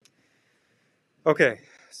Okay,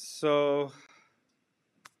 so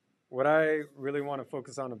what I really want to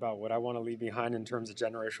focus on about what I want to leave behind in terms of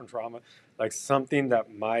generational trauma, like something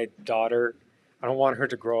that my daughter, I don't want her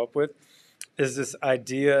to grow up with, is this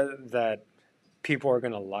idea that people are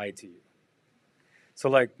going to lie to you. So,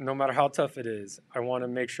 like, no matter how tough it is, I want to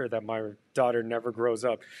make sure that my daughter never grows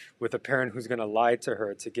up with a parent who's going to lie to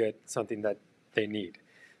her to get something that they need.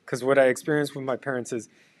 Because what I experienced with my parents is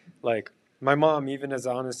like, my mom, even as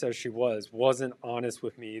honest as she was, wasn't honest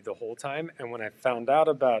with me the whole time. And when I found out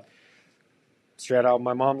about straight out,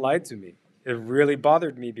 my mom lied to me. It really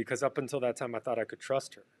bothered me because up until that time, I thought I could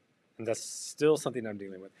trust her. And that's still something I'm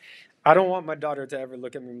dealing with. I don't want my daughter to ever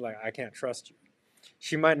look at me like, I can't trust you.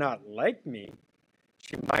 She might not like me,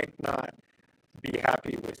 she might not be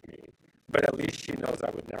happy with me, but at least she knows I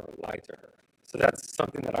would never lie to her. So that's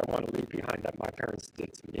something that I want to leave behind that my parents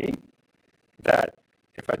did to me. That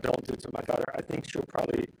if I don't do to my daughter, I think she'll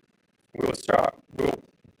probably will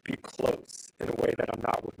be close in a way that I'm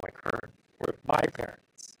not with my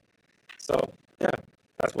parents. So yeah,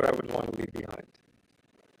 that's what I would want to leave behind.